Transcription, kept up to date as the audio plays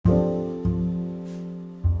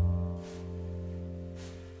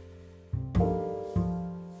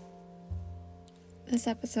This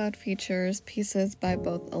episode features pieces by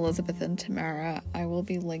both Elizabeth and Tamera. I will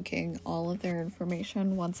be linking all of their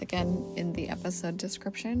information once again in the episode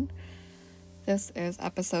description. This is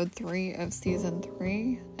episode 3 of season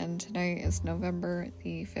 3, and today is November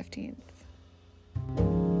the 15th.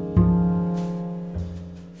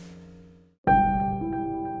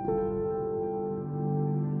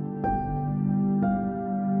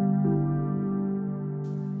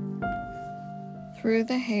 Through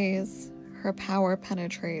the haze, her power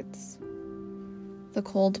penetrates. The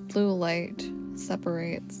cold blue light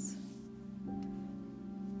separates,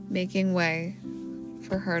 making way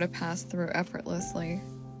for her to pass through effortlessly.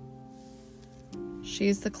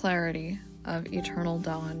 She's the clarity of eternal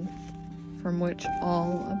dawn, from which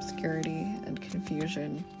all obscurity and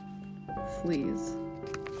confusion flees.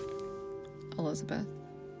 Elizabeth.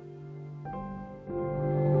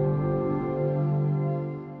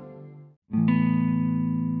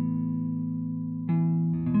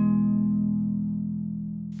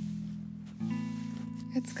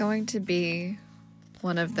 It's going to be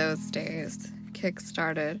one of those days,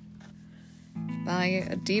 kick-started by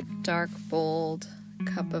a deep, dark, bold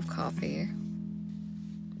cup of coffee.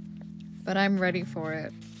 But I'm ready for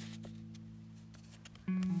it.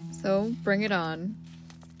 So bring it on,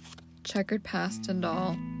 checkered past and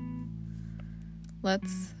all.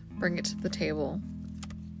 Let's bring it to the table.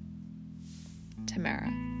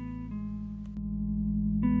 Tamera.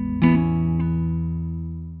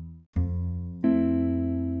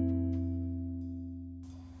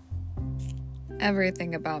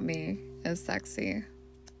 Everything about me is sexy.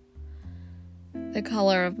 The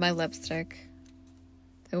color of my lipstick,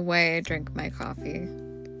 the way I drink my coffee,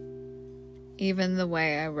 even the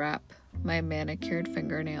way I wrap my manicured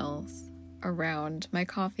fingernails around my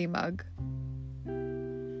coffee mug.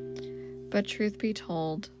 But truth be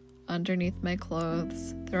told, underneath my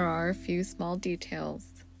clothes, there are a few small details.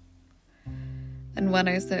 And when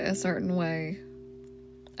I sit a certain way,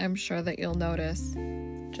 I'm sure that you'll notice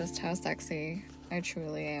just how sexy I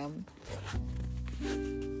truly am.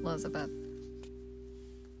 Elizabeth.